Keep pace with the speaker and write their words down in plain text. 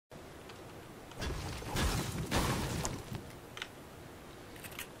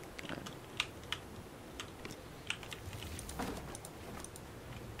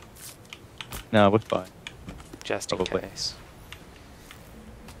No, we're fine. Just in Probably. case.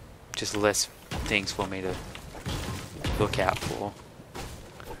 Just less things for me to look out for.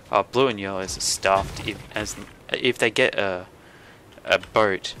 Oh, blue and yellow is stuffed. If they get a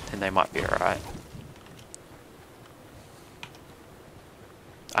boat, then they might be alright.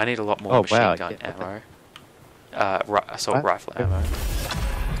 I need a lot more Oh, machine wow, gun yeah, ammo. okay. Assault rifle ammo.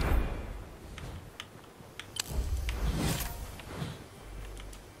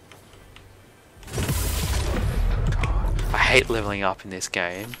 I hate leveling up in this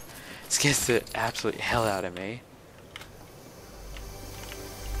game. It scares the absolute hell out of me.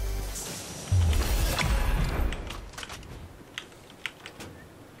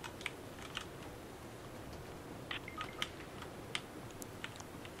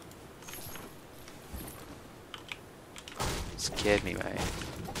 Scared me, mate.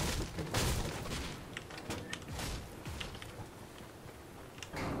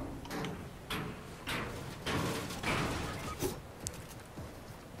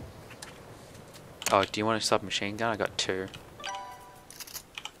 Oh, do you want a submachine gun? I got 2.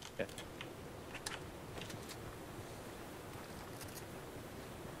 Okay.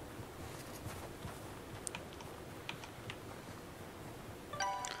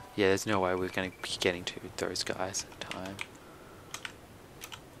 Yeah, there's no way we're going to be getting to those guys in time.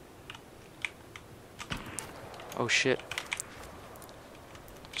 Oh shit.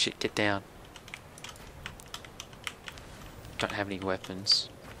 Shit, get down. Don't have any weapons.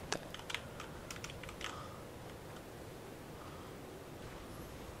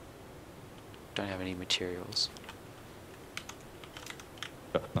 Don't have any materials.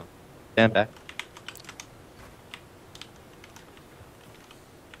 Stand back.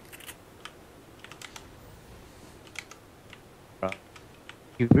 Right.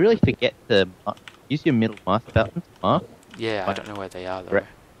 You really forget to use your middle mouse button to mark. Yeah, I don't know where they are though. Right.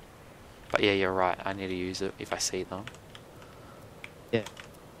 But yeah, you're right. I need to use it if I see them. Yeah.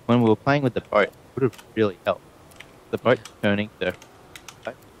 When we were playing with the boat, it would have really helped. The boat turning to...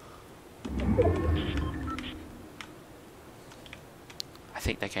 I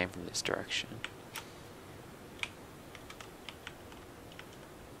think they came from this direction.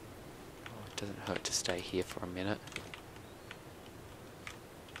 Oh, it doesn't hurt to stay here for a minute.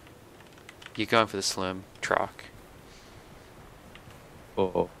 You're going for the slim truck.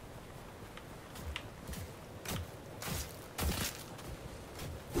 Or...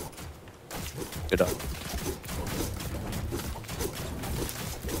 Good on.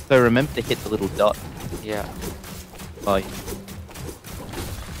 So remember to hit the little dot. Yeah. Oh,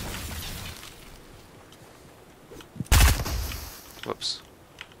 Whoops.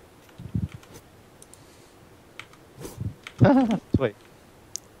 sweet.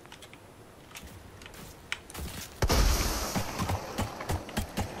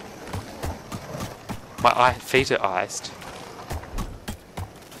 My feet are iced.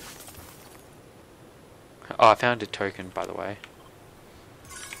 Oh, I found a token, by the way.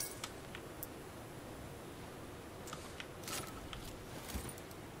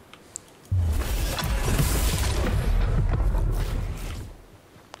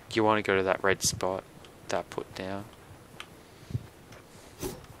 You want to go to that red spot that I put down?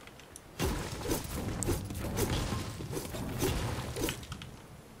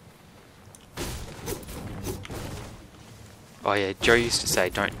 Oh yeah, Joe used to say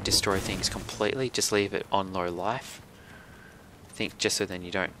don't destroy things completely, just leave it on low life. I think just so then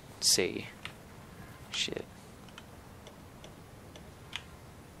you don't see shit.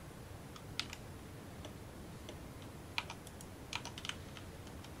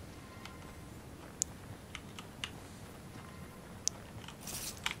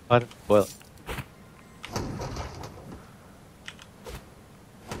 I don't spoil it.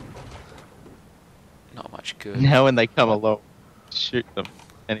 Not much good. Now when they come along, shoot them.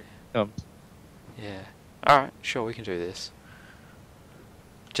 Anyone comes. Yeah. Alright, sure, we can do this.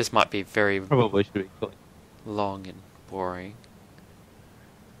 Just might be very Probably should be quick. long and boring.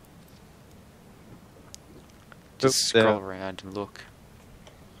 Just Oops, scroll around and look.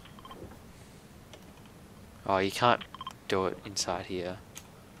 Oh, you can't do it inside here.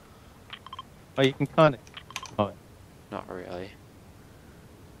 Oh, you can kind of... Oh, Not really.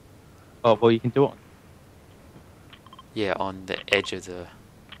 oh, well, you can do it. Yeah, on the edge of the...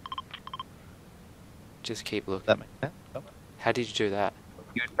 Just keep looking. That makes sense. How did you do that?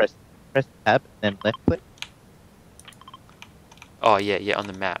 You would press tab and then left click. Oh, yeah, yeah, on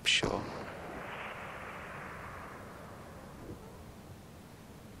the map, sure.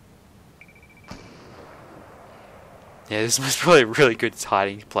 Yeah, this was probably a really good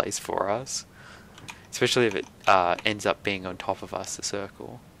hiding place for us. Especially if it ends up being on top of us, the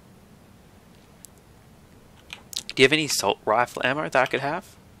circle. Do you have any assault rifle ammo that I could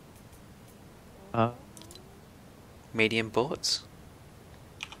have? Uh, Medium bullets?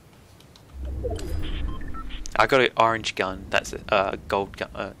 I got an orange gun. That's a gold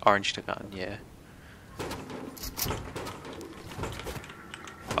gun. Orange gun, yeah.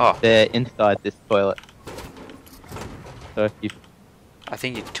 Oh, they're inside this toilet. So if you... I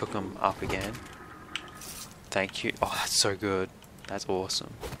think you took them up again. Thank you. Oh, that's so good. That's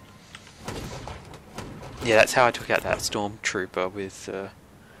awesome. Yeah, that's how I took out that stormtrooper with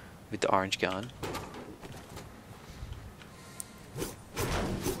the orange gun.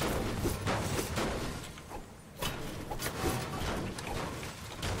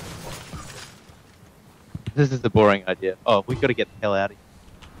 This is a boring idea. Oh, we gotta get the hell out of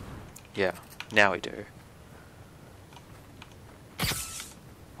here. Yeah, now we do.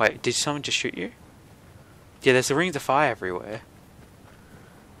 Wait, did someone just shoot you? Yeah, there's the rings of fire everywhere.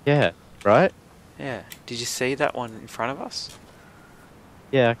 Yeah, right? Yeah, did you see that one in front of us?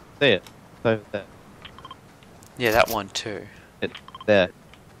 Yeah, I can see it. It's over there. Yeah, that one too. It's there.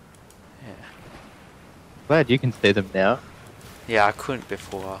 Yeah. Glad you can see them now. Yeah, I couldn't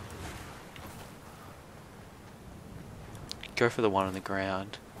before. Go for the one on the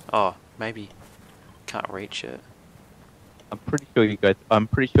ground. Oh, maybe can't reach it. I'm pretty sure you guys... I'm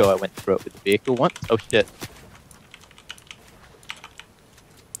pretty sure I went through it with the vehicle once. Oh shit.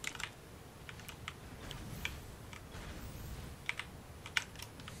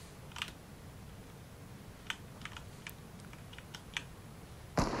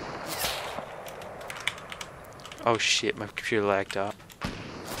 Oh shit, my computer lagged up.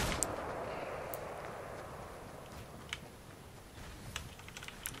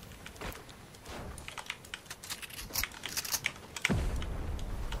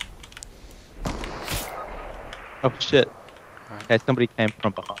 Oh shit. Right. Okay, somebody came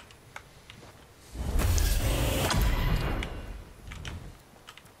from behind.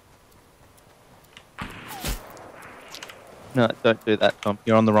 No, don't do that, Tom.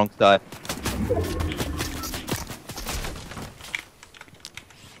 You're on the wrong side.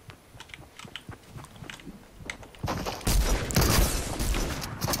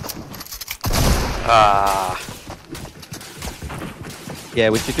 Ah. Yeah,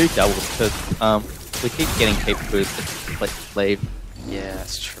 we should do double because we keep getting people who just like leave Yeah,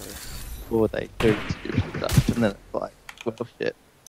 that's true. or they do stupid stuff and then it's like, well shit.